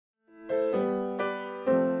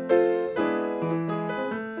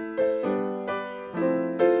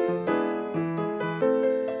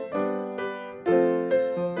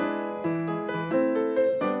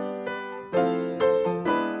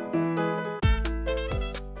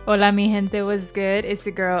Hola, mi gente, was good? It's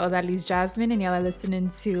your girl, Odalis Jasmine, and y'all are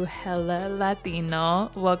listening to Hella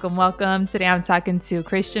Latino. Welcome, welcome. Today I'm talking to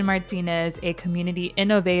Christian Martinez, a community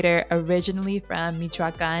innovator originally from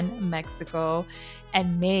Michoacan, Mexico,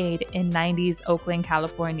 and made in 90s Oakland,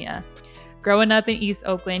 California. Growing up in East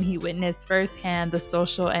Oakland, he witnessed firsthand the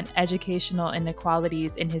social and educational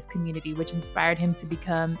inequalities in his community, which inspired him to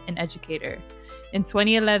become an educator. In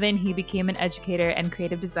 2011, he became an educator and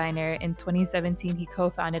creative designer. In 2017, he co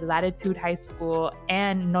founded Latitude High School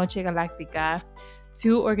and Noche Galactica,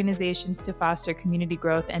 two organizations to foster community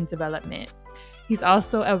growth and development. He's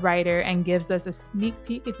also a writer and gives us a sneak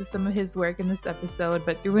peek into some of his work in this episode,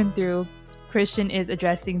 but through and through, Christian is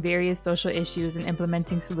addressing various social issues and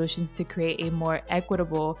implementing solutions to create a more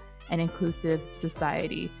equitable and inclusive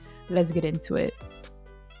society. Let's get into it.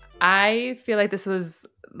 I feel like this was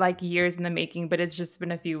like years in the making, but it's just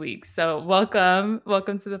been a few weeks. So welcome.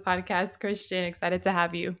 Welcome to the podcast, Christian. Excited to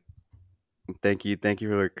have you. Thank you. Thank you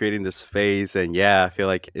for creating the space. And yeah, I feel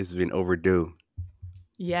like it's been overdue.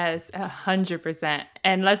 Yes, 100%.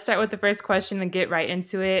 And let's start with the first question and get right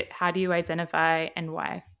into it. How do you identify and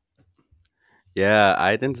why? Yeah,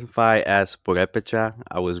 I identify as Purepecha.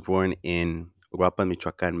 I was born in Uruapan,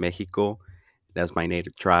 Michoacan, Mexico. That's my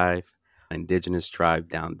native tribe, indigenous tribe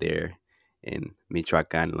down there in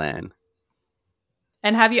Michoacan land.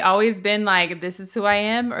 And have you always been like, this is who I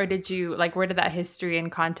am? Or did you, like, where did that history and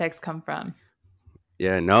context come from?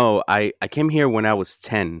 Yeah, no, I came here when I was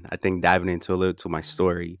 10. I think diving into a little to my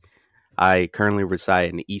story. I currently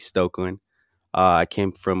reside in East Oakland. I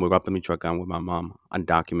came from Uruapan, Michoacan with my mom,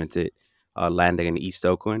 undocumented, landing in East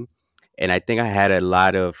Oakland. And I think I had a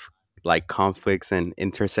lot of like conflicts and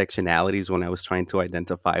intersectionalities when I was trying to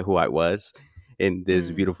identify who I was in this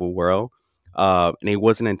Mm. beautiful world. And it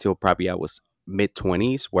wasn't until probably I was mid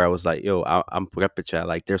 20s where I was like, yo, I'm Purepecha,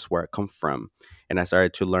 like there's where I come from. And I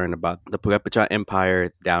started to learn about the Purepecha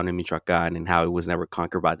Empire down in Michoacan and how it was never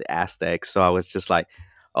conquered by the Aztecs. So I was just like,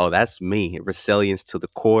 oh, that's me, resilience to the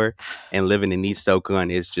core. And living in East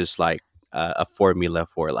Oakland is just like a formula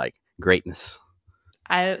for like greatness.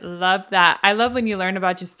 I love that. I love when you learn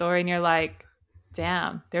about your story and you're like,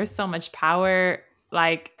 damn, there's so much power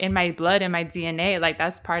like in my blood, in my DNA. Like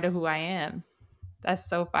that's part of who I am. That's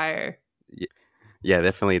so fire. Y- Yeah,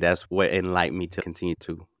 definitely. That's what enlightened me to continue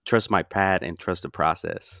to trust my path and trust the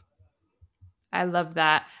process. I love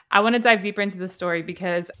that. I want to dive deeper into the story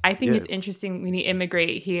because I think Yeah. it's interesting when you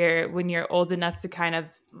immigrate here when you're old enough to kind of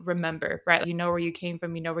remember, right? You know where you came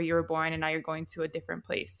from, you know where you were born, and now you're going to a different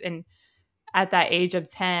place. And at that age of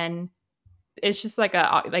 10, it's just like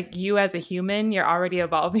you as a human, you're already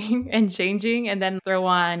evolving and changing, and then throw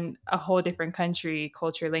on a whole different country,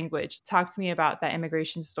 culture, language. Talk to me about that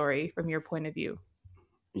immigration story from your point of view.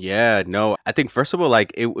 Yeah, no. I think first of all,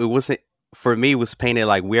 like it wasn't for me. It was painted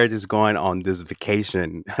like we are just going on this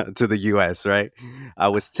vacation to the U.S. Right? I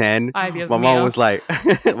was 10. Ay, Dios My mom mío. was like,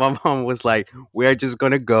 my mom was like, we're just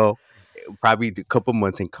gonna go, probably a couple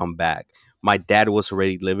months and come back. My dad was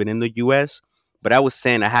already living in the U.S., but I was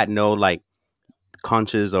saying I had no like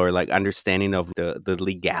conscious or like understanding of the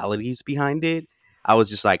legalities behind it. I was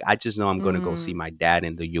just like, I just know I'm gonna go see Mm. my dad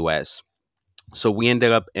in the U.S. So we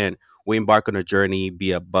embarked on a journey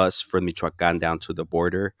via bus from Michoacan down to the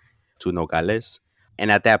border to Nogales.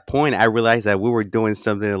 And at that point, I realized that we were doing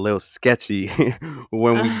something a little sketchy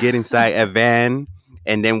when we get inside a van.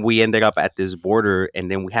 And then we ended up at this border, and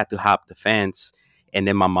then we had to hop the fence. And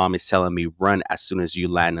then my mom is telling me, run as soon as you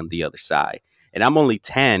land on the other side. And I'm only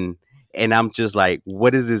 10. And I'm just like,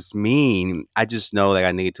 what does this mean? I just know that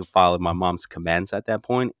I needed to follow my mom's commands at that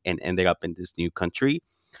point and ended up in this new country.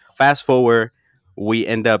 Fast forward, we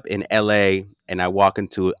end up in LA, and I love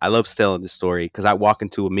telling this story because I walk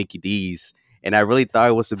into a Mickey D's, and I really thought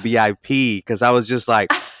it was a VIP because I was just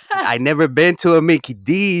like, I never been to a Mickey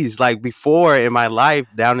D's like before in my life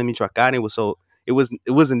down in Michoacan. It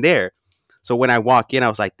wasn't there. So when I walk in, I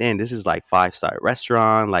was like, damn, this is like 5-star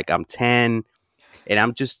restaurant. Like I'm 10 and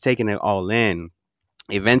I'm just taking it all in.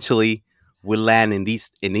 Eventually we land in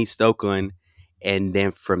East Oakland, and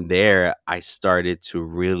then from there I started to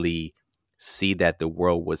really see that the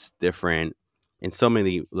world was different in so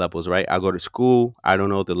many levels. Right, I go to school, I don't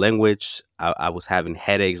know the language. I was having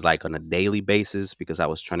headaches like on a daily basis because I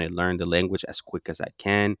was trying to learn the language as quick as I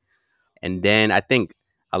can. And then I think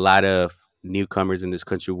a lot of newcomers in this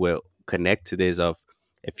country will connect to this of,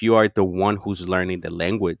 if you are the one who's learning the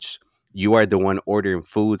language, you are the one ordering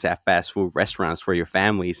foods at fast food restaurants for your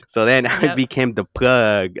families. So then I Yep. became the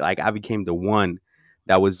plug, like I became the one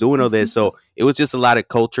that was doing all this. So it was just a lot of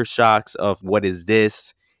culture shocks of what is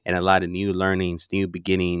this, and a lot of new learnings, new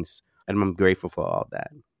beginnings. And I'm grateful for all that.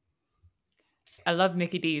 I love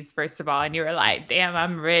Mickey D's, first of all. And you were like, damn,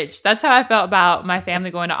 I'm rich. That's how I felt about my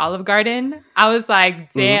family going to Olive Garden. I was like,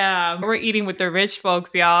 Mhm. damn, we're eating with the rich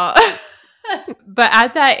folks, y'all. But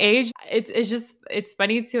at that age, it's just, it's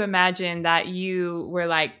funny to imagine that you were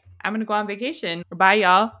like, I'm going to go on vacation. Bye,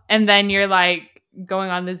 y'all. And then you're like going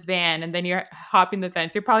on this van and then you're hopping the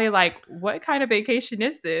fence. You're probably like, what kind of vacation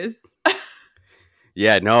is this?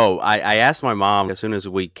 Yeah, no, I asked my mom as soon as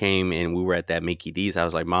we came and we were at that Mickey D's. I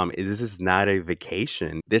was like, Mom, this is not a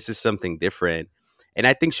vacation. This is something different. And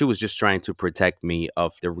I think she was just trying to protect me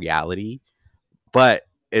of the reality. But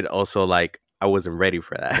it also, like, I wasn't ready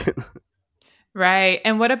for that. Right.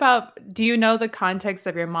 And what about, do you know the context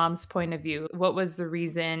of your mom's point of view? What was the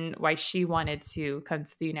reason why she wanted to come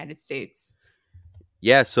to the United States?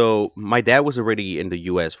 Yeah, so my dad was already in the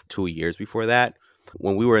US for 2 years before that.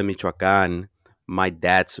 When we were in Michoacan, my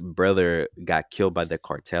dad's brother got killed by the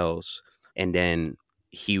cartels. And then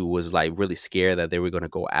he was like really scared that they were going to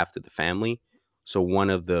go after the family. So one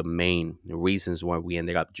of the main reasons why we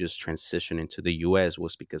ended up just transitioning to the US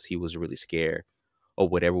was because he was really scared of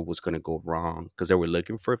whatever was going to go wrong because they were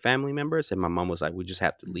looking for family members. And my mom was like, we just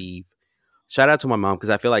have to leave. Shout out to my mom because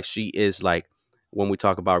I feel like she is like, when we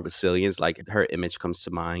talk about resilience, like her image comes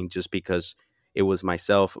to mind just because it was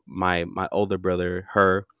myself, my older brother,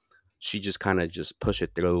 her. She just kind of just pushed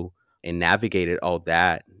it through and navigated all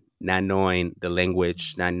that, not knowing the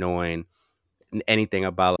language, not knowing anything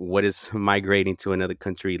about what is migrating to another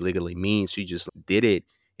country legally means. She just did it,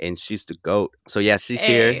 and she's the goat. So yeah, she's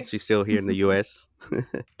here. Hey, She's still here in the U.S.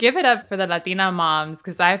 give it up for the Latina moms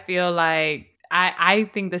because I feel like I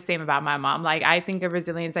think the same about my mom. Like, I think of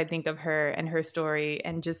resilience, I think of her and her story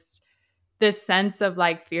and just this sense of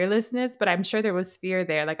like fearlessness, but I'm sure there was fear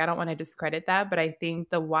there. Like, I don't want to discredit that, but I think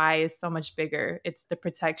the why is so much bigger. It's the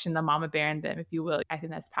protection, the mama bear in them, if you will. I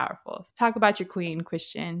think that's powerful. So talk about your queen,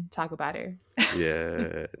 Christian. Talk about her.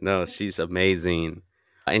 Yeah, no, she's amazing.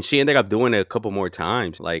 And she ended up doing it a couple more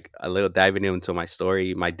times. Like a little diving into my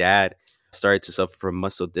story, my dad started to suffer from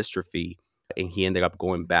muscle dystrophy, and he ended up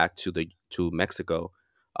going back to Mexico,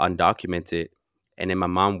 undocumented. And then my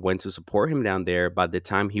mom went to support him down there. By the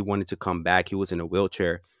time he wanted to come back, he was in a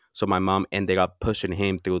wheelchair. So my mom ended up pushing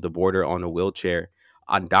him through the border on a wheelchair,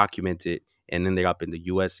 undocumented, and ended up in the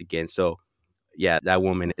U.S. again. So yeah, that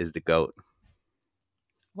woman is the goat.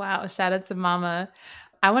 Wow. Shout out to mama.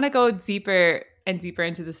 I want to go deeper and deeper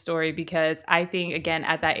into the story because I think, again,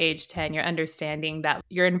 at that age 10, you're understanding that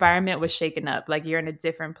your environment was shaken up, like you're in a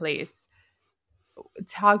different place.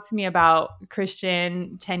 Talk to me about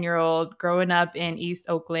Christian, 10-year-old, growing up in East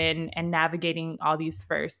Oakland and navigating all these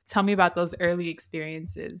firsts. Tell me about those early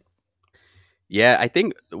experiences. Yeah, I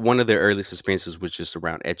think one of the earliest experiences was just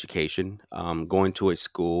around education. Going to a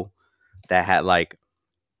school that had like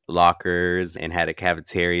lockers and had a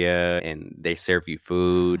cafeteria and they serve you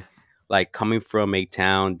food. Like coming from a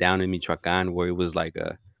town down in Michoacan where it was like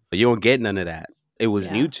you don't get none of that. It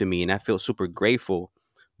was new Yeah. to me and I feel super grateful.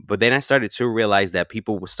 But then I started to realize that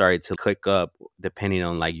people would start to click up depending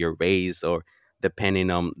on like your race or depending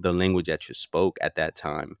on the language that you spoke at that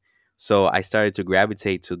time. So I started to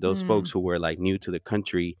gravitate to those folks Mm. who were like new to the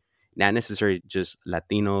country, not necessarily just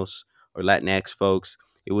Latinos or Latinx folks.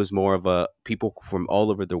 It was more of a people from all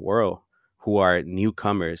over the world who are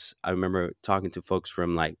newcomers. I remember talking to folks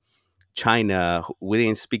from like China. We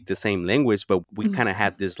didn't speak the same language, but we kind of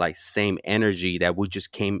had this like same energy that we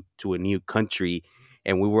just came to a new country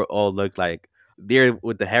and we were all look like there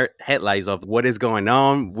with the headlights of what is going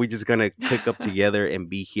on. We're just gonna click up together and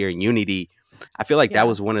be here in unity. I feel like that Yeah.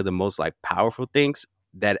 was one of the most like powerful things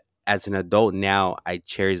that as an adult now I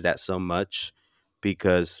cherish that so much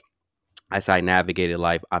because as I navigated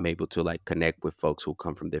life, I'm able to like connect with folks who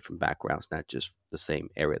come from different backgrounds, not just the same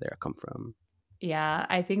area that I come from. Yeah,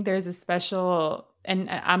 I think there's a special, and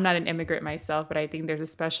I'm not an immigrant myself, but I think there's a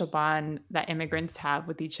special bond that immigrants have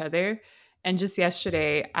with each other. And just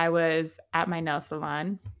yesterday, I was at my nail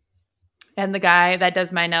salon, and the guy that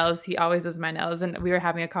does my nails, he always does my nails. And we were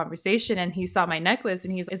having a conversation, and he saw my necklace,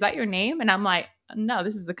 and he's, "Is that your name?" And I'm like, "No,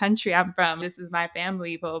 this is the country I'm from. This is my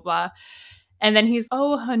family, blah, blah, blah." And then he's,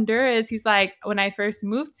 "Oh, Honduras." He's like, "When I first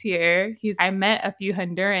moved here, I met a few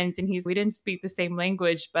Hondurans and we didn't speak the same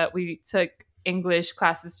language, but we took English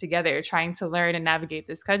classes together trying to learn and navigate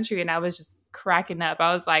this country." And I was just cracking up.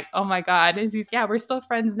 I was like, "Oh my God." And he's, "Yeah, we're still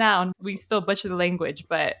friends now. And we still butcher the language,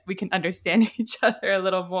 but we can understand each other a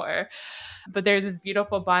little more." But there's this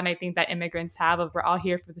beautiful bond I think that immigrants have of we're all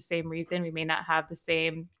here for the same reason. We may not have the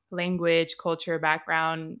same language, culture,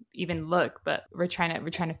 background, even look, but we're trying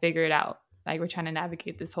to figure it out. Like, we're trying to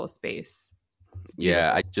navigate this whole space. It's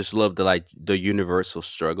Yeah, I beautiful. just love the universal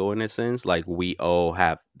struggle in a sense. Like we all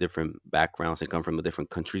have different backgrounds and come from different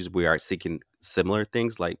countries. We are seeking similar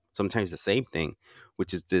things, like sometimes the same thing,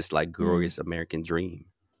 which is this like Mm, glorious American dream.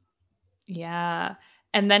 yeah.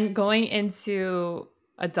 And then going into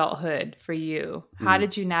adulthood for you, how Mhm.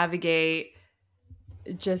 did you navigate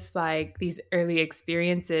just like these early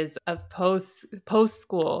experiences of post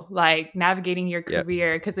school, like navigating your Yeah,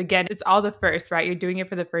 career? Because again, it's all the first, right? You're doing it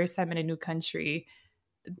for the first time in a new country.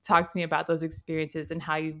 Talk to me about those experiences and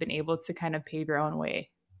how you've been able to kind of pave your own way.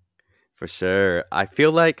 for sure. I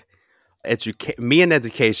feel like me and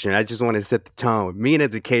education. I just want to set the tone. Me and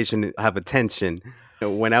education have a tension.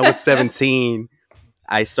 When I was 17,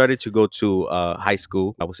 I started to go to high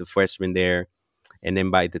school. I was a freshman there. And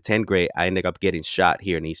then by the 10th grade, I ended up getting shot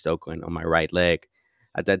here in East Oakland on my right leg.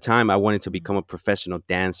 At that time, I wanted to become a professional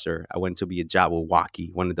dancer. I wanted to be a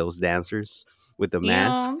Jabberwocky, one of those dancers with the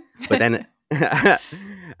mask. Ew. But then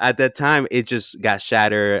at that time, it just got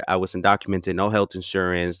shattered. I was undocumented, no health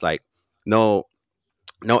insurance, like no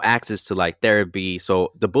access to like therapy.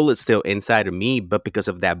 So the bullet's still inside of me, but because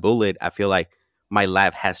of that bullet, I feel like my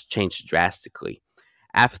life has changed drastically.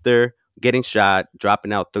 After getting shot,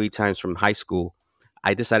 dropping out 3 times from high school,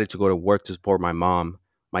 I decided to go to work to support my mom.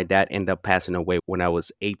 My dad ended up passing away when I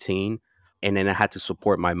was 18. And then I had to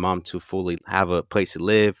support my mom to fully have a place to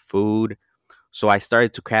live, food. So I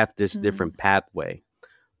started to craft this Mm, different pathway.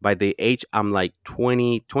 By the age I'm like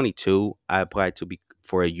 20, 22, I applied to be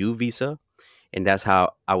for a U visa. And that's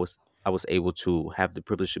how I was able to have the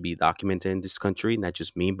privilege to be documented in this country, not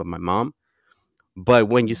just me, but my mom. But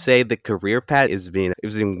when you mm, say the career path is being it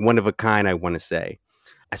was in one of a kind, I want to say.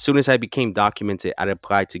 As soon as I became documented, I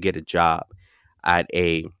applied to get a job at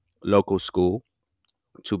a local school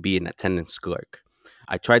to be an attendance clerk.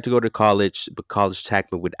 I tried to go to college, but college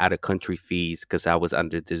taxed me with out of country fees because I was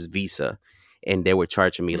under this visa and they were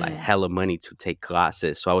charging me like mm, hella money to take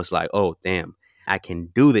classes. So I was like, oh, damn, I can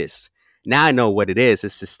do this. Now I know what it is.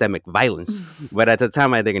 It's systemic violence. But at the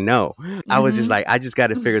time, I didn't know. I was just mm-hmm. like, I just got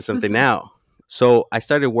to figure something out. So I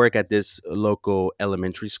started work at this local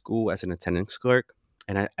elementary school as an attendance clerk.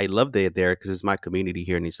 And I loved it there because it's my community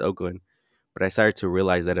here in East Oakland. But I started to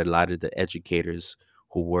realize that a lot of the educators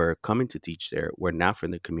who were coming to teach there were not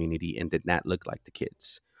from the community and did not look like the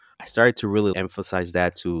kids. I started to really emphasize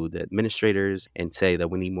that to the administrators and say that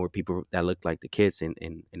we need more people that look like the kids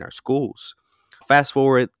in our schools. Fast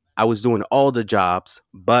forward, I was doing all the jobs,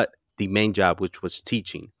 but the main job, which was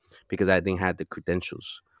teaching, because I didn't have the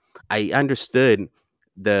credentials. I understood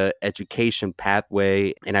the education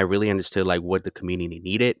pathway and I really understood like what the community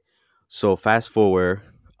needed. So fast forward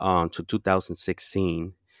to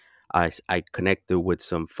 2016, I connected with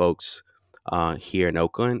some folks here in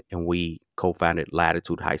Oakland, and we co-founded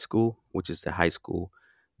Latitude High School, which is the high school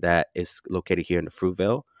that is located here in the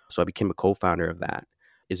Fruitvale. So I became a co-founder of that.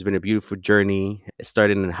 It's been a beautiful journey. It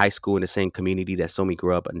started in high school in the same community that Somi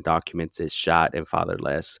grew up, undocumented, shot, and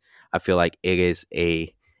fatherless. I feel like it is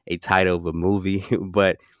a title of a movie,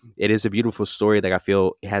 but it is a beautiful story that I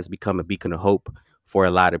feel it has become a beacon of hope for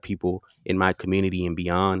a lot of people in my community and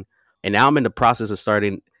beyond. And now I'm in the process of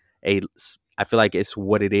starting a I feel like it's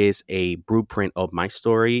what it is, a blueprint of my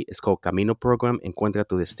story. It's called Camino Program, Encuentra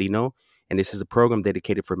tu Destino. And this is a program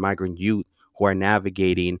dedicated for migrant youth who are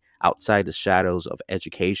navigating outside the shadows of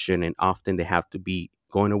education. And often they have to be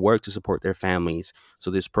going to work to support their families.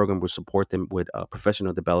 So this program will support them with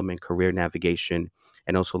professional development, career navigation,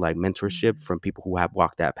 and also like mentorship Mm. from people who have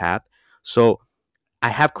walked that path. So I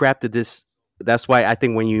have crafted this. That's why I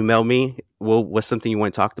think when you email me, well, what's something you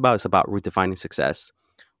want to talk about? It's about redefining success.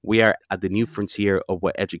 We are at the new Yeah. frontier of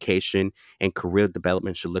what education and career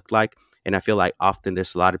development should look like. And I feel like often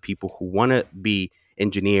there's a lot of people who want to be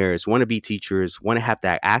engineers, want to be teachers, want to have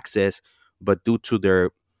that access, but due to their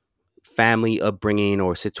family upbringing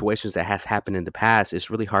or situations that has happened in the past, it's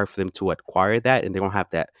really hard for them to acquire that, and they don't have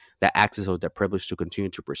that access or that privilege to continue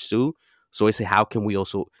to pursue. So I say, how can we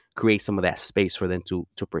also create some of that space for them to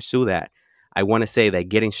pursue that? I want to say that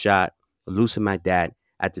getting shot, losing my dad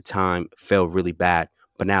at the time felt really bad.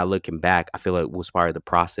 But now looking back, I feel like it was part of the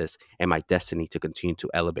process and my destiny to continue to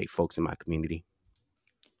elevate folks in my community.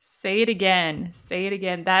 Say it again. Say it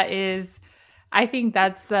again. That is, I think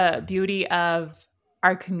that's the beauty of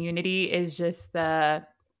our community is just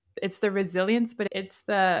it's the resilience, but it's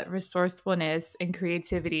the resourcefulness and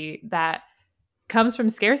creativity that comes from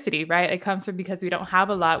scarcity, right? It comes from because we don't have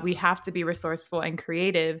a lot. We have to be resourceful and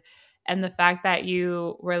creative. And the fact that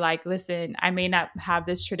you were like, listen, I may not have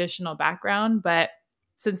this traditional background, but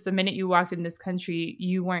since the minute you walked in this country,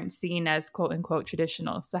 you weren't seen as quote unquote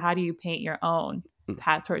traditional. So how do you paint your own? Mm.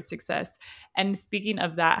 path towards success. And speaking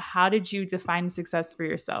of that, how did you define success for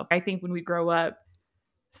yourself? I think when we grow up,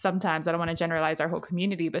 sometimes, I don't want to generalize our whole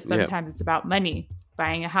community, but Yeah, sometimes it's about money,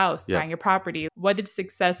 buying a house, yeah. buying a property. What did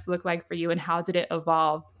success look like for you and how did it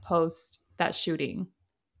evolve post that shooting?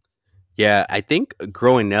 Yeah, I think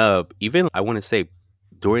growing up, even I want to say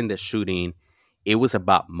during the shooting, it was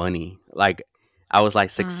about money. Like I was like,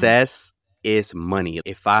 Mm, success is money.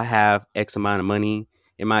 If I have X amount of money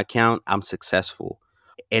in my account, I'm successful.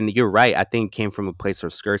 And you're right. I think it came from a place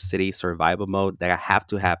of scarcity, survival mode that I have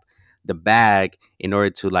to have the bag in order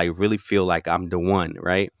to like really feel like I'm the one,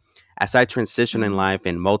 right? As I transition in mm, life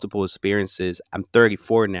and multiple experiences, I'm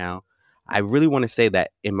 34 now. I really want to say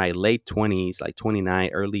that in my late 20s, like 29,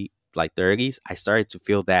 early like 30s, I started to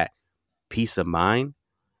feel that peace of mind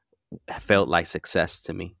felt like success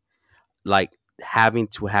to me. Like having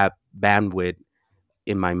to have bandwidth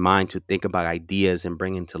in my mind to think about ideas and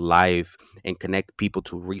bring into life and connect people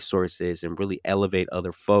to resources and really elevate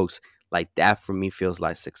other folks, like that for me feels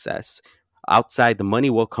like success. Outside, the money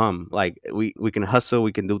will come. Like we can hustle,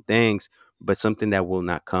 we can do things, but something that will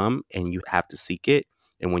not come and you have to seek it.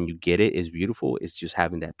 And when you get it, it's beautiful. It's just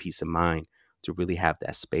having that peace of mind to really have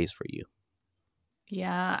that space for you.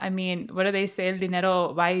 yeah, I mean, what do they say? El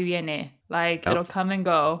dinero va y viene. Like Yep. it'll come and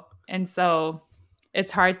go. And so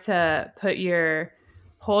it's hard to put your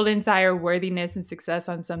whole entire worthiness and success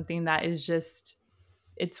on something that is just,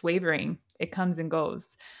 it's wavering. It comes and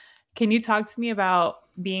goes. Can you talk to me about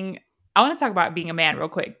being, I want to talk about being a man real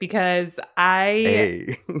quick because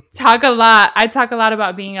Hey. I talk a lot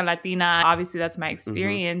about being a Latina. Obviously, that's my Hmm.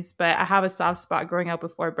 experience, but I have a soft spot growing up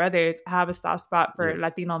with four brothers. I have a soft spot for Yeah.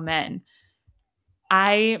 Latino men.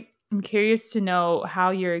 I am curious to know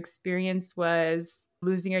how your experience was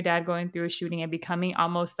losing your dad going through a shooting and becoming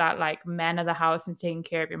almost that like man of the house and taking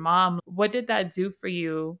care of your mom. What did that do for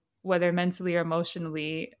you, whether mentally or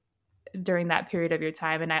emotionally, during that period of your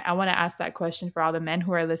time? And I want to ask that question for all the men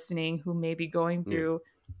who are listening who may be going Yeah. through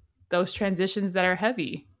those transitions that are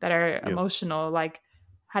heavy, that are Yeah. emotional. Like,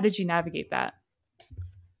 how did you navigate that?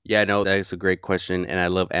 Yeah, no, that is a great question, and I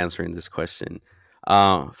love answering this question.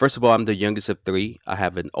 First of all, I'm the youngest of three. I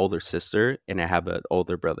have an older sister and I have an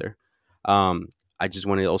older brother. Um, I just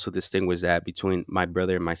want to also distinguish that between my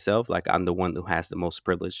brother and myself. Like, I'm the one who has the most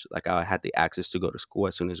privilege. Like, I had the access to go to school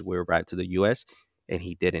as soon as we arrived to the U.S., and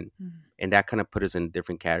he didn't. Mm. And that kind of put us in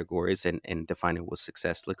different categories and defining what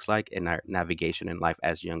success looks like in our navigation in life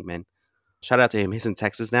as young men. Shout out to him. He's in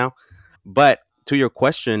Texas now. But to your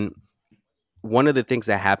question, one of the things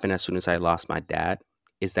that happened as soon as I lost my dad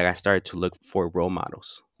is that I started to look for role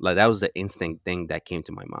models. Like that was the instinct thing that came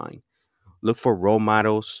to my mind. Look for role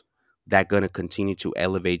models that gonna continue to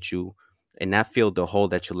elevate you and not feel the hole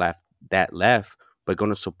that you left, but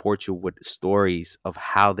gonna support you with stories of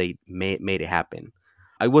how they made it happen.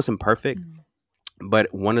 I wasn't perfect, Mm.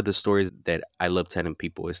 but one of the stories that I love telling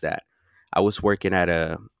people is that I was working at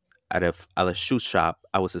a shoe shop.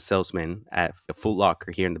 I was a salesman at a Foot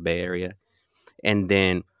Locker here in the Bay Area, and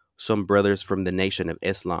then some brothers from the Nation of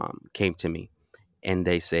Islam came to me and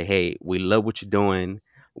they say, "Hey, we love what you're doing.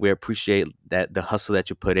 We appreciate that the hustle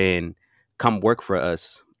that you put in. Come work for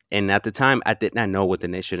us." And at the time, I did not know what the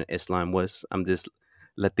Nation of Islam was. I'm this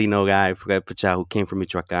Latino guy who came from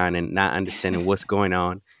Michoacan and not understanding what's going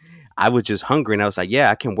on. I was just hungry and I was like,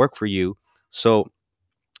 "Yeah, I can work for you." So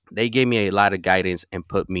they gave me a lot of guidance and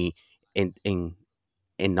put me in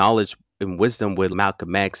knowledge and wisdom with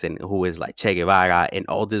Malcolm X and who is like Che Guevara and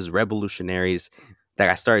all these revolutionaries that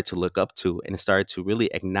I started to look up to and started to really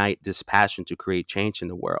ignite this passion to create change in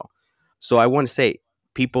the world. So I want to say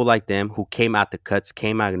people like them who came out the cuts,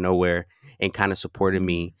 came out of nowhere and kind of supported Mm.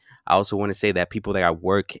 me. I also want to say that people that I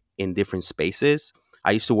work in different spaces.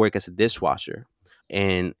 I used to work as a dishwasher,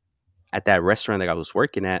 and at that restaurant that I was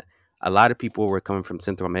working at, a lot of people were coming from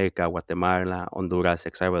Central America, Guatemala, Honduras,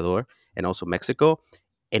 El Salvador, and also Mexico.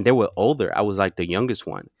 And they were older. I was like the youngest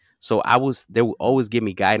one. So they would always give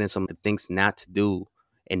me guidance on the things not to do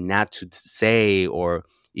and not to say or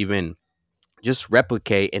even just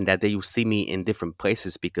replicate, and that they would see me in different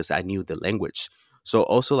places because I knew the language. So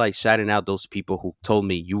also like shouting out those people who told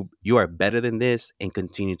me you are better than this and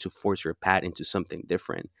continue to force your path into something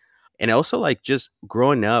different. And also like just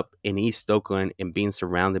growing up in East Oakland and being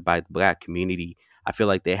surrounded by the black community, I feel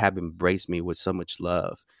like they have embraced me with so much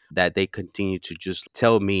love that they continue to just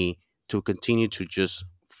tell me to continue to just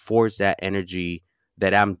force that energy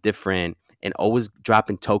that I'm different and always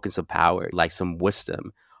dropping tokens of power, like some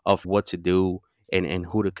wisdom of what to do and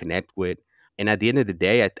who to connect with. And at the end of the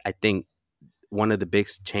day, I think one of the big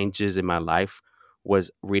changes in my life was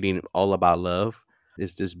reading All About Love.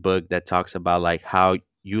 It's this book that talks about like how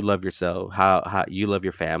you love yourself, how you love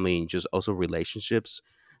your family, and just also relationships.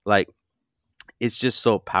 Like, it's just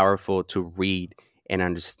so powerful to read and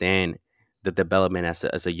understand the development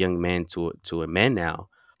as a young man to a man now,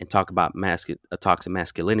 and talk about toxic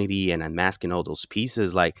masculinity and unmasking all those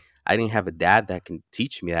pieces. Like, I didn't have a dad that can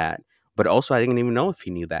teach me that, but also I didn't even know if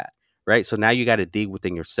he knew that, right? So now you got to dig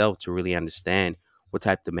within yourself to really understand what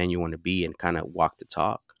type of man you want to be and kind of walk the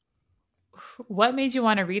talk. What made you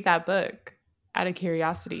want to read that book out of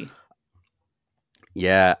curiosity?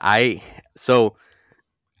 Yeah, I so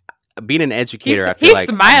being an educator, I feel He's like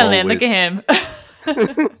I'm smiling. Look at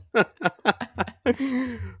always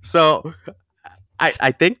him. so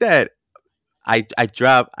I think that I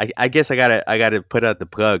guess I gotta put out the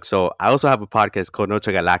plug. So I also have a podcast called Noche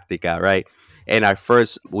Galactica, right? And our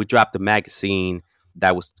first we dropped a magazine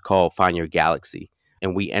that was called Find Your Galaxy.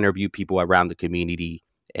 And we interview people around the community,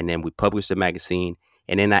 and then we published the magazine.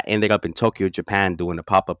 And then I ended up in Tokyo, Japan, doing a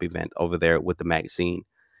pop-up event over there with the magazine.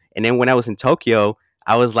 And then when I was in Tokyo,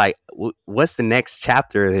 I was like, what's the next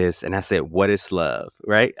chapter of this? And I said, what is love?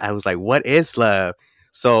 Right? I was like, what is love?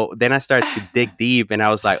 So then I started to dig deep, and I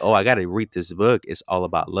was like, oh, I got to read this book. It's all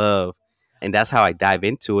about love. And that's how I dive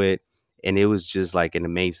into it. And it was just like an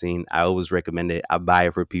amazing, I always recommend it. I buy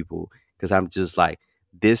it for people because I'm just like,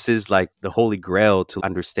 this is like the holy grail to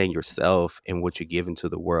understand yourself and what you give into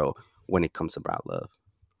the world when it comes about love.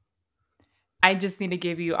 I just need to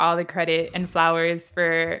give you all the credit and flowers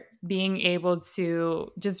for being able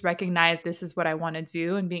to just recognize this is what I want to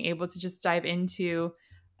do and being able to just dive into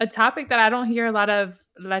a topic that I don't hear a lot of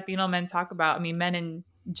Latino men talk about. I mean, men in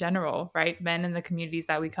general, right? Men in the communities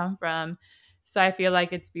that we come from. So I feel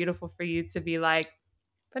like it's beautiful for you to be like,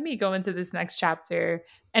 let me go into this next chapter.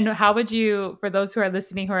 And how would you, for those who are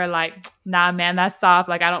listening who are like, nah, man, that's soft.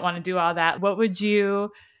 Like, I don't want to do all that. What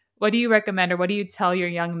do you recommend or what do you tell your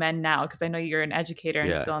young men now? Because I know you're an educator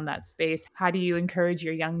and Yeah. still in that space. How do you encourage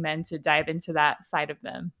your young men to dive into that side of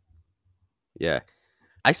them? Yeah.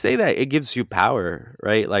 I say that it gives you power,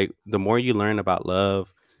 right? Like, the more you learn about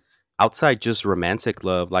love, outside just romantic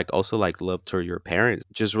love, like also like love to your parents.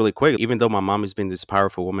 Just really quick, even though my mom has been this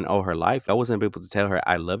powerful woman all her life, I wasn't able to tell her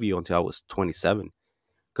I love you until I was 27,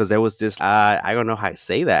 because there was this I don't know how to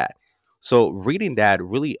say that. So reading that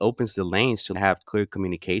really opens the lanes to have clear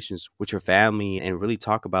communications with your family and really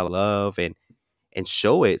talk about love and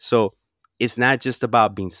show it. So it's not just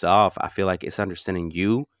about being soft. I feel like it's understanding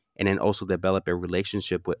you, and then also develop a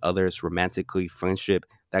relationship with others romantically, friendship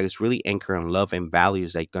that is really anchored on love and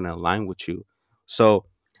values that are gonna align with you. So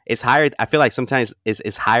it's higher. I feel like sometimes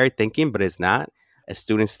it's higher thinking, but it's not. As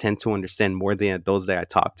students tend to understand more than those that I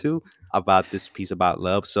talk to about this piece about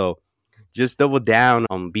love. So just double down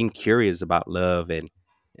on being curious about love and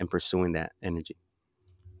pursuing that energy.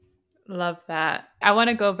 Love that. I want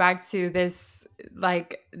to go back to this,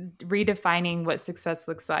 like redefining what success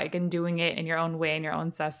looks like and doing it in your own way, in your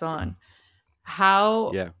own sazon.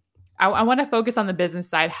 How Yeah, I want to focus on the business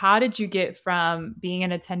side. How did you get from being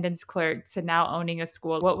an attendance clerk to now owning a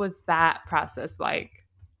school? What was that process like?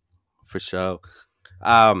 for sure.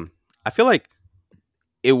 Um, I feel like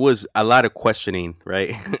it was a lot of questioning,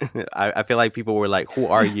 right? I feel like people were like, "Who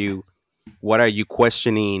are you? What are you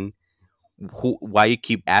questioning? Why you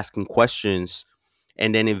keep asking questions?"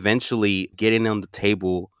 And then eventually getting on the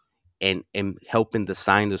table and helping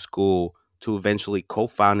design the school, to eventually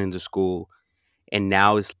co-founding the school, and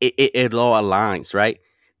now it all aligns, right?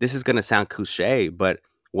 This is gonna sound cliche, but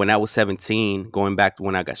when I was 17, going back to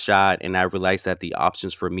when I got shot, and I realized that the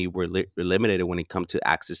options for me were limited when it comes to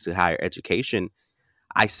access to higher education,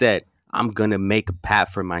 I said, I'm going to make a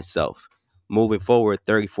path for myself. Moving forward,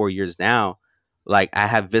 34 years now, like, I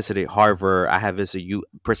have visited Harvard, I have visited you,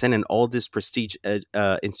 presenting all these prestige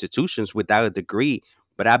institutions without a degree,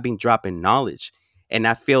 but I've been dropping knowledge. And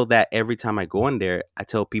I feel that every time I go in there, I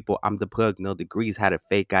tell people I'm the plug, no degrees, had a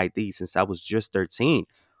fake ID since I was just 13.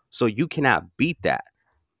 So you cannot beat that.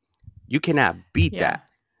 You cannot beat Yeah. that.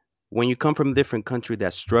 When you come from a different country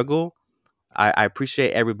that struggle, I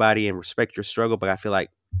appreciate everybody and respect your struggle, but I feel like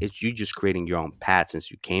it's you just creating your own path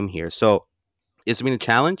since you came here. So it's been a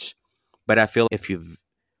challenge, but I feel if you've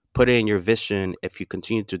put it in your vision, if you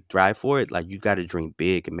continue to drive for it, like, you got to dream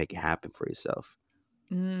big and make it happen for yourself.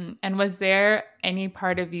 And was there any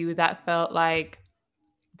part of you that felt like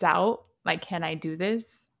doubt? Like, can I do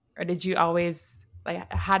this? Or did you always,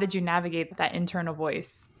 like, how did you navigate that internal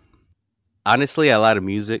voice? Honestly, a lot of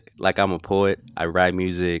music. Like, I'm a poet. I write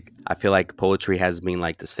music. I feel like poetry has been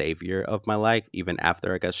like the savior of my life, even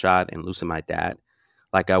after I got shot and losing my dad.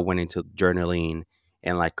 Like, I went into journaling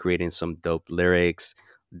and like creating some dope lyrics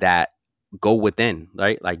that go within,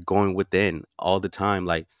 right? Like, going within all the time.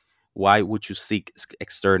 Like, Why would you seek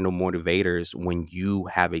external motivators when you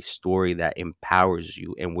have a story that empowers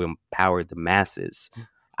you and will empower the masses?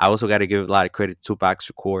 I also got to give a lot of credit to Tupac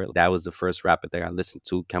Shakur. That was the first rapper that I listened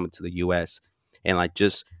to coming to the US. And like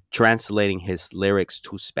just translating his lyrics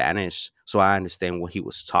to Spanish so I understand what he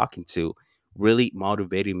was talking to really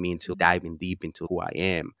motivated me into diving deep into who I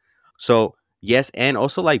am. So, yes, and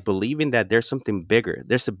also like believing that there's something bigger.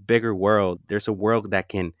 There's a bigger world. There's a world that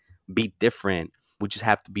can be different. We just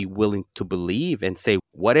have to be willing to believe and say,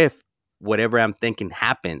 what if whatever I'm thinking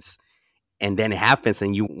happens? And then it happens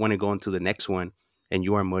and you want to go into the next one and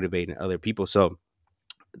you are motivating other people. So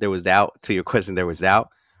there was doubt to your question, there was doubt.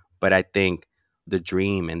 But I think the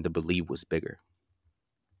dream and the belief was bigger.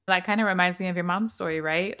 That kind of reminds me of your mom's story,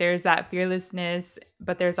 right? There's that fearlessness,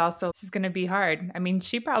 but there's also, this is going to be hard. I mean,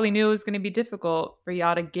 she probably knew it was going to be difficult for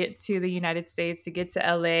y'all to get to the United States, to get to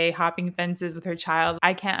LA, hopping fences with her child.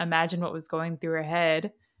 I can't imagine what was going through her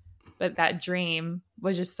head, but that dream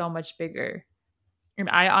was just so much bigger. And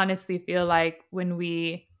I honestly feel like when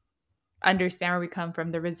we understand where we come from,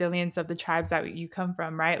 the resilience of the tribes that you come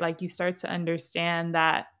from, right? Like you start to understand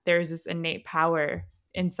that there's this innate power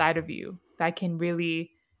inside of you that can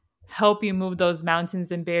really help you move those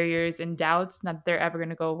mountains and barriers and doubts. Not that they're ever going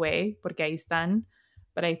to go away, porque ahí están.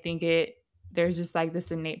 But I think there's just like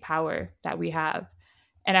this innate power that we have.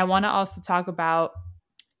 And I want to also talk about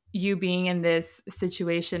you being in this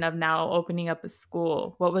situation of now opening up a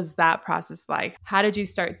school. What was that process like? How did you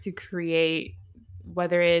start to create,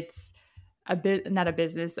 whether it's a bit, not a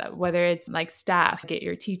business, whether it's like staff, get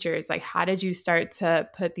your teachers, like how did you start to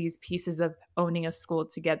put these pieces of owning a school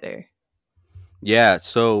together? Yeah.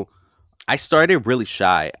 So I started really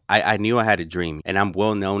shy. I knew I had a dream and I'm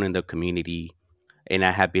well known in the community. And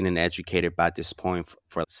I have been an educator by this point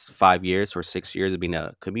for 5 years or 6 years, being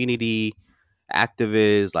a community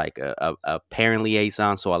activist, like a parent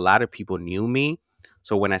liaison. So a lot of people knew me.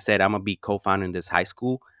 So when I said I'm gonna be co-founding this high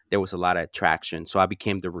school, there was a lot of attraction. So I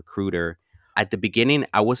became the recruiter. At the beginning,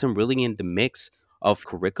 I wasn't really in the mix of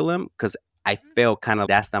curriculum because I felt kind of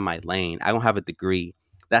that's not my lane. I don't have a degree.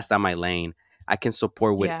 That's not my lane. I can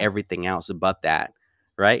support with Yeah. everything else but that,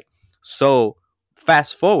 right? So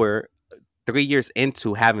fast forward 3 years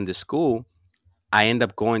into having the school, I end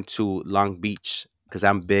up going to Long Beach because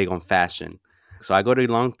I'm big on fashion. So I go to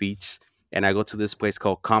Long Beach and I go to this place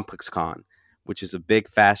called Complex Con, which is a big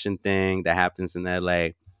fashion thing that happens in LA.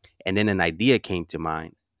 And then an idea came to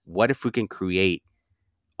mind. What if we can create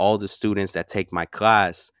all the students that take my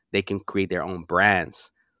class, they can create their own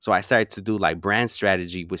brands. So I started to do like brand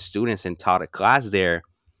strategy with students and taught a class there.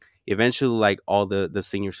 Eventually, like all the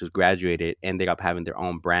seniors who graduated ended up having their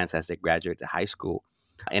own brands as they graduated high school,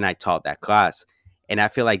 and I taught that class. And I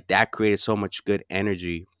feel like that created so much good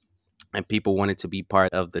energy and people wanted to be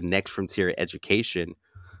part of the next frontier education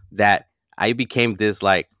that I became this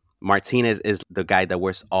like Martinez is the guy that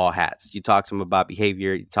wears all hats. You talk to him about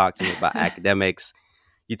behavior, you talk to him about academics,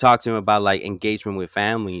 you talk to him about like engagement with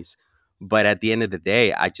families. But at the end of the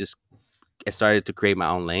day, I started to create my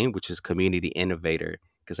own lane, which is community innovator,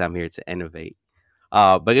 because I'm here to innovate.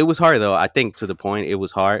 But it was hard though. I think to the point it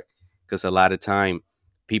was hard because a lot of time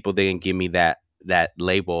people didn't give me that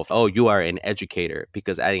label of oh you are an educator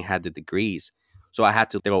because I didn't have the degrees. So I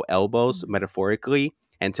had to throw elbows metaphorically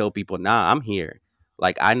and tell people, nah, I'm here.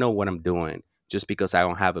 Like I know what I'm doing. Just because I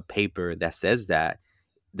don't have a paper that says that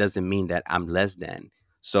doesn't mean that I'm less than.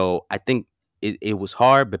 So I think it was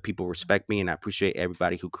hard, but people respect me, and I appreciate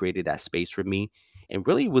everybody who created that space for me. And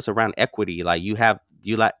really, it was around equity. Like you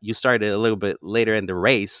started a little bit later in the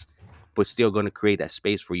race, but still going to create that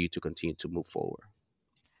space for you to continue to move forward.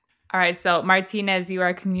 All right. So, Martinez, you are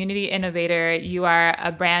a community innovator. You are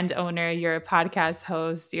a brand owner. You're a podcast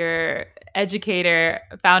host. You're educator,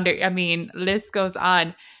 founder. I mean, list goes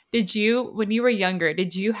on. Did you, when you were younger,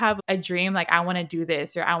 did you have a dream like, I want to do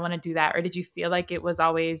this or I want to do that? Or did you feel like it was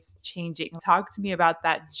always changing? Talk to me about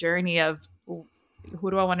that journey of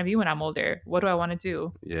who do I want to be when I'm older? What do I want to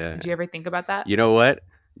do? Yeah. Did you ever think about that? You know what?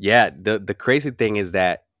 Yeah, the crazy thing is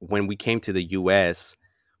that when we came to the US,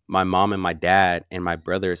 my mom and my dad and my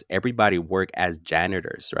brothers, everybody worked as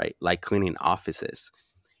janitors, right? Like cleaning offices.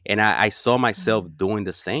 And I saw myself Mm. doing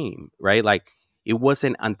the same, right? Like it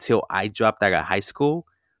wasn't until I dropped out of high school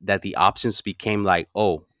that the options became like,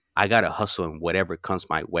 oh, I gotta hustle in whatever comes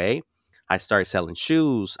my way. I started selling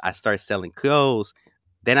shoes, I started selling clothes.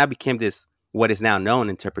 Then I became this what is now known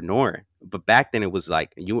entrepreneur. But back then it was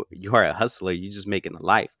like you are a hustler, you just making a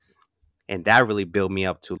life. And that really built me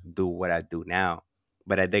up to do what I do now.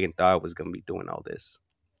 But I didn't thought I was gonna be doing all this.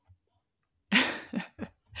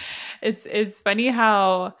 It's funny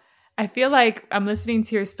how I feel like I'm listening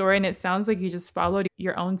to your story and it sounds like you just followed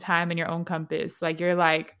your own time and your own compass. Like you're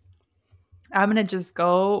like, I'm going to just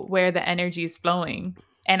go where the energy is flowing.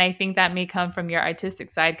 And I think that may come from your artistic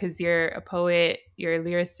side because you're a poet, you're a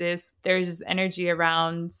lyricist. There's this energy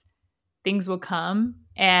around things will come.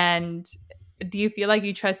 And do you feel like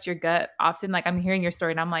you trust your gut often? Like I'm hearing your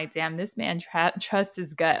story and I'm like, damn, this man trusts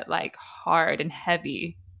his gut like hard and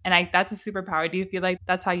heavy. And that's a superpower. Do you feel like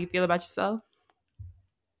that's how you feel about yourself?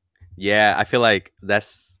 Yeah, I feel like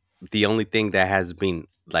that's the only thing that has been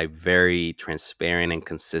like very transparent and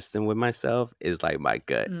consistent with myself is like my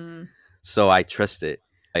gut. Mm. So I trust it.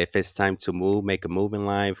 If it's time to move, make a move in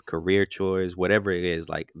life, career choice, whatever it is,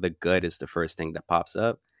 like the gut is the first thing that pops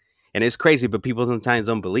up. And it's crazy, but people sometimes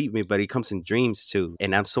don't believe me, but it comes in dreams too.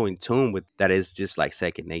 And I'm so in tune with that is just like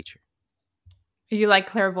second nature. Are you like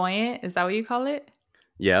clairvoyant? Is that what you call it?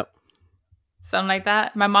 Yep. Something like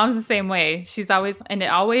that. My mom's the same way. She's always, and it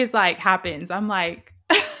always like happens. I'm like,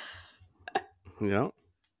 Yep.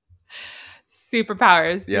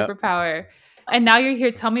 superpower, Yep. superpower. And now you're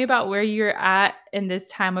here. Tell me about where you're at in this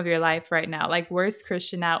time of your life right now. Like, where's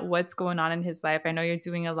Christian at? What's going on in his life? I know you're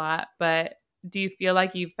doing a lot, but do you feel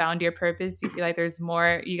like you've found your purpose? Do you feel like there's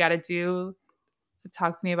more you got to do?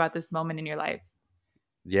 Talk to me about this moment in your life.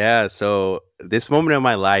 Yeah. So this moment of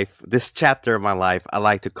my life, this chapter of my life, I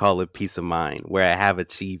like to call it peace of mind, where I have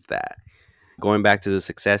achieved that. Going back to the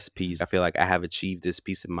success piece, I feel like I have achieved this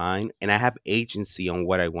peace of mind and I have agency on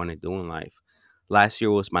what I want to do in life. Last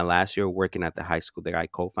year was my last year working at the high school that I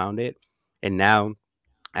co founded. And now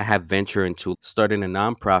I have ventured into starting a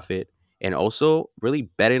nonprofit and also really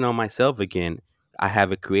betting on myself again. I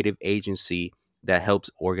have a creative agency that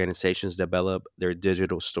helps organizations develop their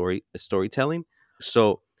digital storytelling.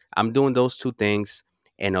 So I'm doing those two things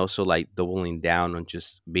and also like doubling down on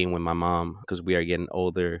just being with my mom because we are getting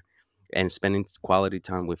older and spending quality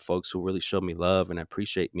time with folks who really show me love and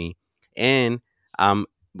appreciate me. And I'm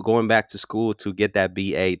going back to school to get that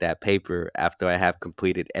BA, that paper after I have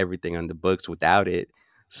completed everything on the books without it.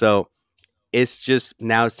 So it's just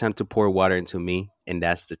now it's time to pour water into me, and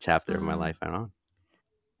that's the chapter of my Mm. life I'm on.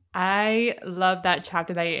 I love that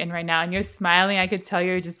chapter that you're in right now. And you're smiling. I could tell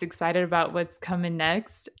you're just excited about what's coming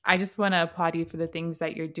next. I just want to applaud you for the things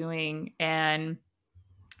that you're doing. And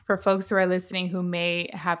for folks who are listening who may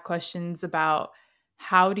have questions about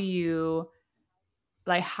how do you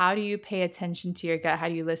how do you pay attention to your gut? How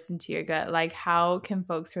do you listen to your gut? Like how can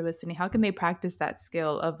folks who are listening, how can they practice that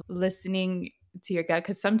skill of listening to your gut?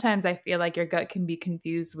 Because sometimes I feel like your gut can be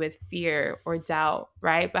confused with fear or doubt,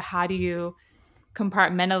 right? But how do you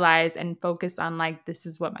compartmentalize and focus on like this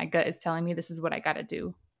is what my gut is telling me, this is what I got to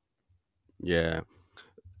do? Yeah,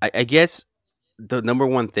 I guess the number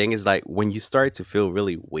one thing is like when you start to feel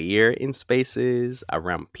really weird in spaces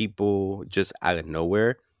around people just out of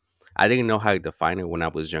nowhere. I didn't know how to define it when I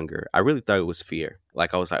was younger. I really thought it was fear.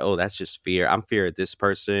 Like I was like, oh, that's just fear. I'm fear of this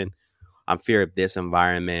person. I'm fear of this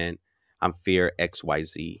environment. I'm fear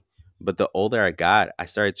XYZ. But the older I got, I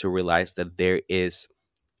started to realize that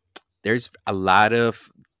there's a lot of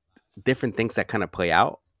different things that kind of play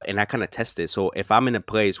out and I kind of test it. So if I'm in a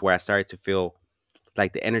place where I started to feel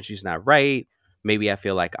like the energy's not right, maybe I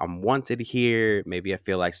feel like I'm wanted here, maybe I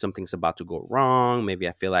feel like something's about to go wrong, maybe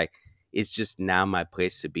I feel like it's just now my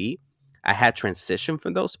place to be. I had transition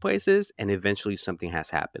from those places and eventually something has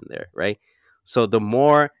happened there, right? So the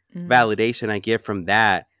more Mm, validation I get from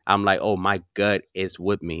that, I'm like, oh, my gut is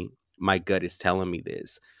with me. My gut is telling me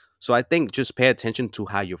this. So I think just pay attention to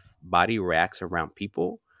how your body reacts around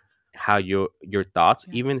people, how your thoughts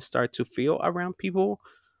yeah. even start to feel around people,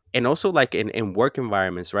 and also like in work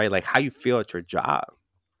environments, right? Like how you feel at your job,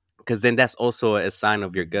 because then that's also a sign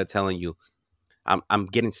of your Mm, gut telling you I'm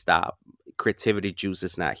getting stopped, creativity juice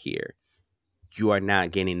is not here, you are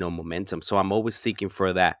not gaining no momentum. So I'm always seeking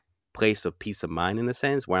for that place of peace of mind in a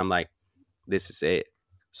sense where I'm like, this is it.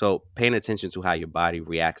 So paying attention to how your body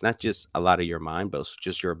reacts, not just a lot of your mind, but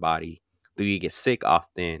just your body. Do you get sick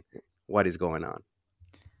often? What is going on?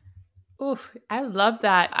 oof, I love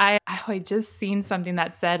that. I just seen something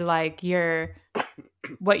that said like your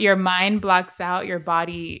what your mind blocks out, your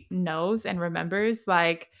body knows and remembers.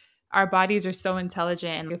 Like our bodies are so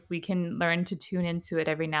intelligent. And if we can learn to tune into it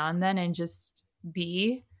every now and then and just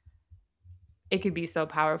be, it could be so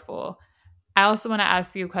powerful. I also want to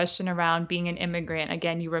ask you a question around being an immigrant.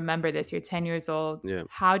 Again, you remember this, you're 10 years old. Yeah.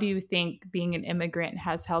 How do you think being an immigrant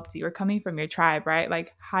has helped you or coming from your tribe, right?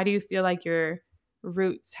 Like, how do you feel like your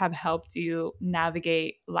roots have helped you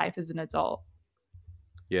navigate life as an adult?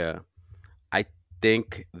 Yeah. I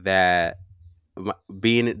think that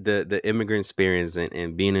being the immigrant experience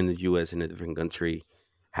and being in the U.S. in a different country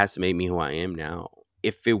has made me who I am now.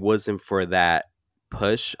 if it wasn't for that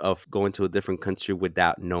push of going to a different country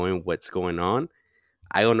without knowing what's going on,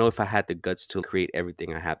 I don't know if I had the guts to create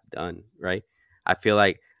everything I have done, right? I feel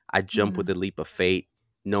like I jumped with Mm. the leap of faith,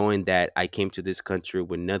 knowing that I came to this country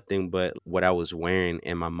with nothing but what I was wearing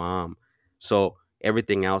and my mom. So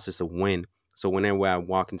everything else is a win. So whenever I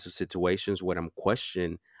walk into situations where I'm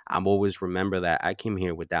questioned, I'm always remember that I came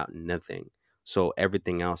here without nothing. So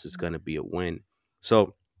everything else is gonna be a win.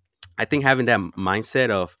 So I think having that mindset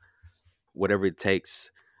of whatever it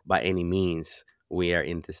takes by any means, we are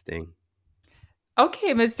in this thing.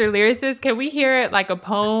 Okay, Mr. Lyricist, can we hear like a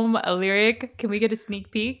poem, a lyric? Can we get a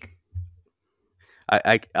sneak peek?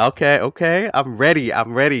 Okay. I'm ready.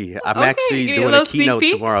 I'm ready. I'm Okay, actually give me a doing a little sneak keynote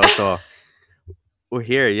peek. tomorrow, so we're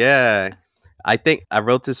here. Yeah, I think I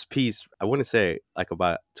wrote this piece. I want to say like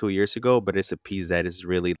about 2 years ago, but it's a piece that is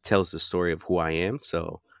really tells the story of who I am.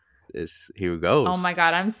 So it's here it Oh my goes.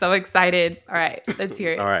 God, I'm so excited. All right, let's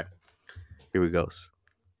hear All it. right, here it goes.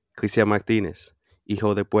 Cristian Martínez,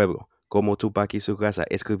 hijo de pueblo, como Tupac y su casa,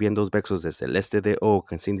 escribiendo versos desde el este de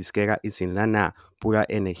Oakland, sin disquera y sin lana, pura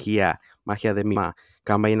energía, magia de mi mamá,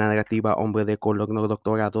 campaña negativa, hombre de color, no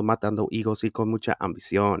doctorado, matando hijos y con mucha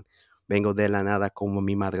ambición. Vengo de la nada como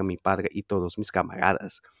mi madre, mi padre y todos mis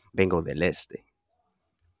camaradas. Vengo del este.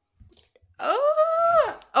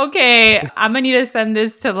 Oh, okay. I'm gonna need to send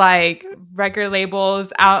this to like record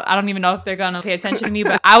labels. I don't even know if they're gonna pay attention to me,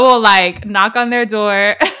 but I will like knock on their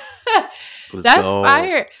door. Let's That's go.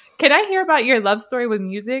 fire. Can I hear about your love story with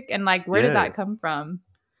music and like where did Yeah. that come from?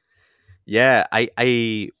 Yeah,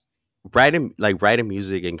 I writing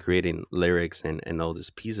music and creating lyrics and all these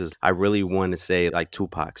pieces. I really want to say like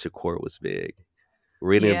Tupac Shakur was big.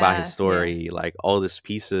 Reading about his Yeah, yeah. story, like all these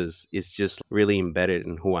pieces, is just really embedded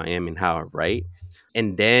in who I am and how I write.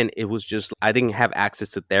 And then it was just I didn't have access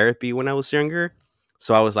to therapy when I was younger,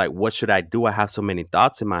 so I was like, what should I do? I have so many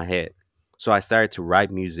thoughts in my head. So I started to write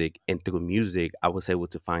music, and through music, I was able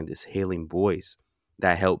to find this healing voice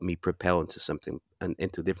that helped me propel into something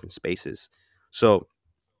into different spaces. So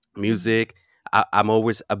Mm. music, I'm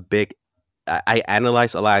always a big I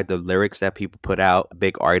analyze a lot of the lyrics that people put out,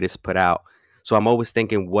 big artists put out. So I'm always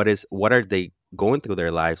thinking what are they going through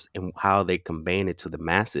their lives and how they conveying it to the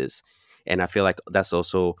masses. And I feel like that's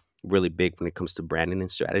also really big when it comes to branding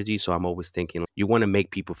and strategy. So I'm always thinking you want to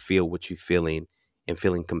make people feel what you're feeling and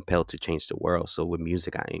feeling compelled to change the world. So with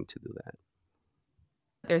music I aim to do that.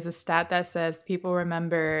 There's a stat that says people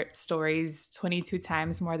remember stories 22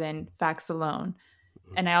 times more than facts alone.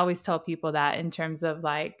 And I always tell people that in terms of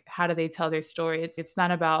like, how do they tell their story? It's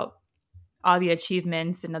not about all the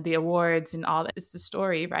achievements and the awards and all that. It's the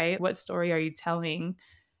story, right? What story are you telling?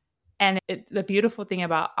 And the beautiful thing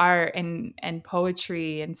about art and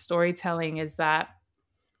poetry and storytelling is that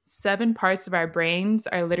 7 parts of our brains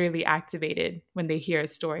are literally activated when they hear a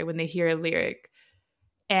story, when they hear a lyric.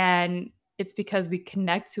 And it's because we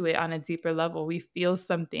connect to it on a deeper level. We feel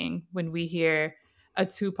something when we hear a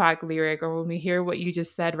Tupac lyric or when we hear what you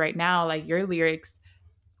just said right now, like your lyrics,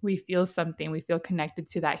 we feel something. We feel connected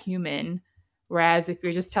to that human. Whereas if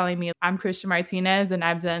you're just telling me I'm Christian Martinez and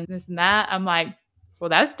I've done this and that, I'm like, well,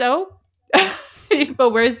 that's dope.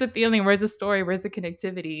 But where's the feeling? Where's the story? Where's the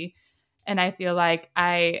connectivity? And I feel like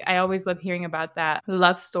I always love hearing about that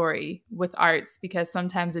love story with arts because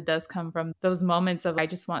sometimes it does come from those moments of I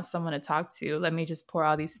just want someone to talk to. Let me just pour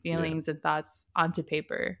all these Yeah. feelings and thoughts onto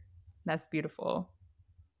paper. That's beautiful.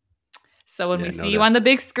 So when we Yeah, see no, you on that's the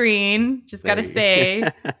big screen, just gotta hey.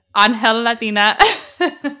 say on Hell Latina.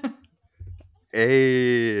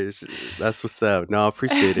 Hey, that's what's up. No, I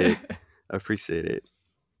appreciate it. I appreciate it.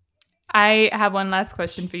 I have one last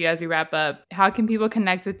question for you as we wrap up. How can people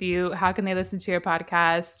connect with you? How can they listen to your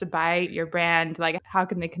podcast, to buy your brand? Like, how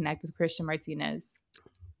can they connect with Christian Martinez?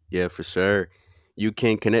 Yeah, for sure. You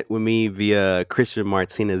can connect with me via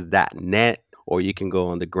christianmartinez.net, or you can go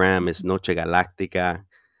on the gram. It's Noche Galactica.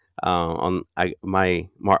 My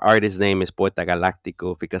artist name is Poeta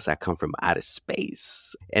Galactico because I come from outer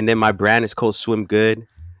space. And then my brand is called Swim Good.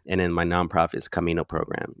 And then my nonprofit is Camino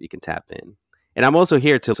Program. You can tap in. And I'm also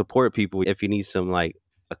here to support people. If you need some like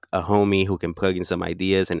a homie who can plug in some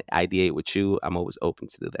ideas and ideate with you, I'm always open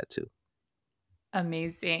to do that too.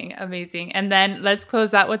 Amazing, amazing. And then let's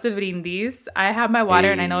close out with the brindis. I have my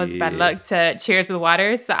water, and I know it's bad Hey, luck to cheers with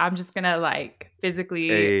water, so I'm just gonna like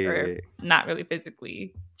physically or hey. not really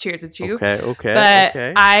physically cheers with you. Okay, okay, But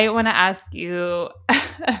okay. I want to ask you,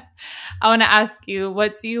 I want to ask you,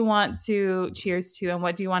 what do you want to cheers to, and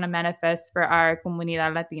what do you want to manifest for our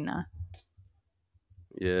comunidad latina?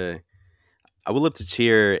 Yeah. I would love to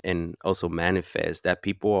cheer and also manifest that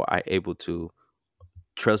people are able to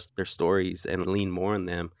trust their stories and lean more on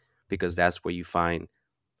them because that's where you find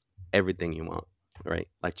everything you want, right?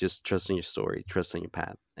 Like just trust in your story, trust in your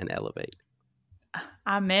path, and elevate.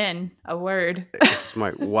 Amen. A word.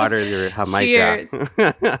 Smart. Water your Jamaica. Cheers.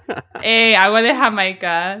 Hey, I want to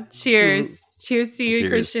Jamaica. Cheers. Cheers to you, Cheers.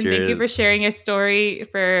 Christian. Thank you for Cheers. sharing your story,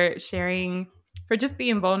 for sharing, for just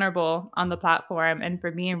being vulnerable on the platform, and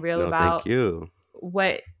for being real No, thank about you.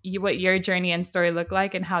 what your journey and story looked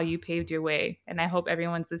like and how you paved your way. And I hope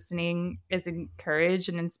everyone's listening is encouraged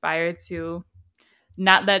and inspired to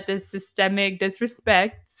not let this systemic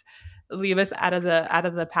disrespect leave us out of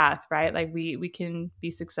the path, right? Like we can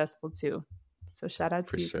be successful too. So shout out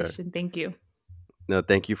For to you, sure. Christian. Thank you. No,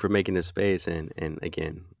 thank you for making this space, and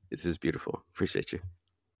again, this is beautiful. Appreciate you.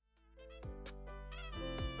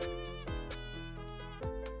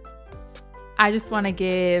 I just want to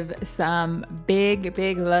give some big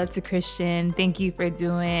love to Christian. Thank you for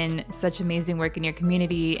doing such amazing work in your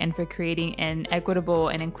community and for creating an equitable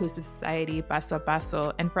and inclusive society, paso a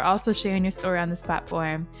paso, and for also sharing your story on this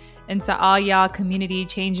platform. And to all y'all community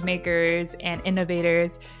change makers and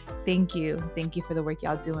innovators, thank you. Thank you for the work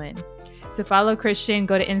y'all doing. To follow Christian,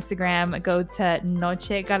 go to Instagram, go to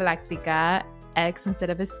Noche Galactica, X instead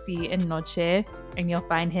of a C in Noche, and you'll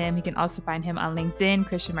find him. You can also find him on LinkedIn,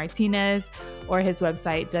 Christian Martinez, or his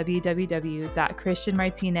website,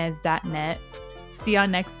 www.christianmartinez.net. See y'all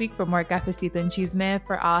next week for more Cafecito and Chisme.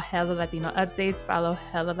 For all Hella Latino updates, follow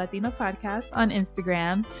Hella Latino Podcast on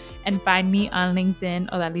Instagram and find me on LinkedIn,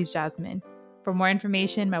 Odalis Jasmine. For more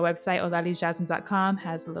information, my website, odalisjasmine.com,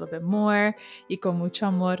 has a little bit more. Y con mucho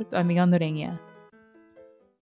amor, tu amiga hondureña.